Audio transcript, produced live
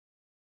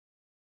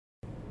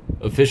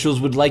Officials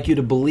would like you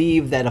to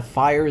believe that a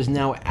fire is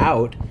now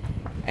out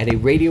at a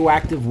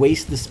radioactive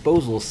waste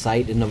disposal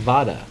site in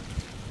Nevada.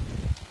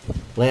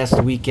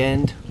 Last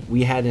weekend,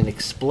 we had an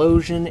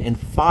explosion and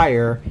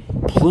fire.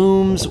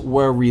 Plumes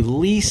were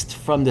released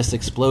from this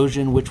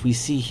explosion, which we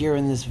see here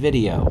in this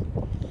video.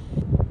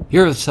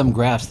 Here are some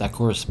graphs that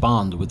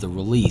correspond with the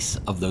release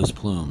of those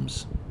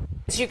plumes.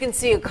 As you can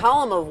see, a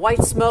column of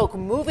white smoke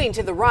moving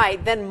to the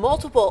right, then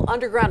multiple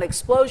underground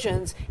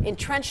explosions in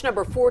trench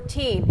number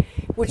 14,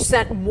 which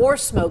sent more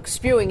smoke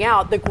spewing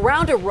out. The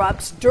ground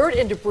erupts, dirt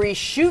and debris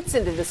shoots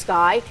into the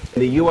sky.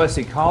 The US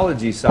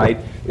Ecology site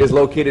is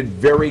located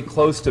very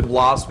close to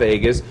Las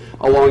Vegas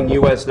along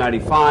US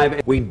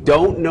 95. We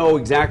don't know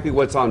exactly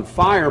what's on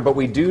fire, but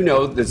we do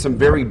know that some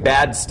very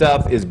bad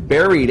stuff is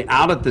buried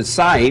out at the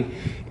site.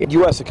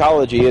 US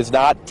Ecology is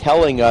not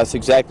telling us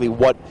exactly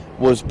what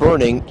was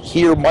burning.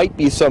 Here might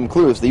be some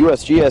clues. The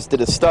USGS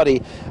did a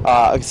study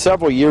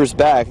several years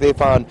back. They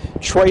found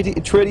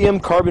tritium,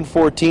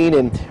 carbon-14,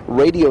 and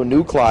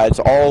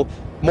radionuclides all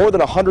more than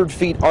 100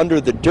 feet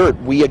under the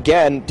dirt. We,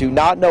 again, do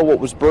not know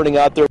what was burning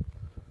out there.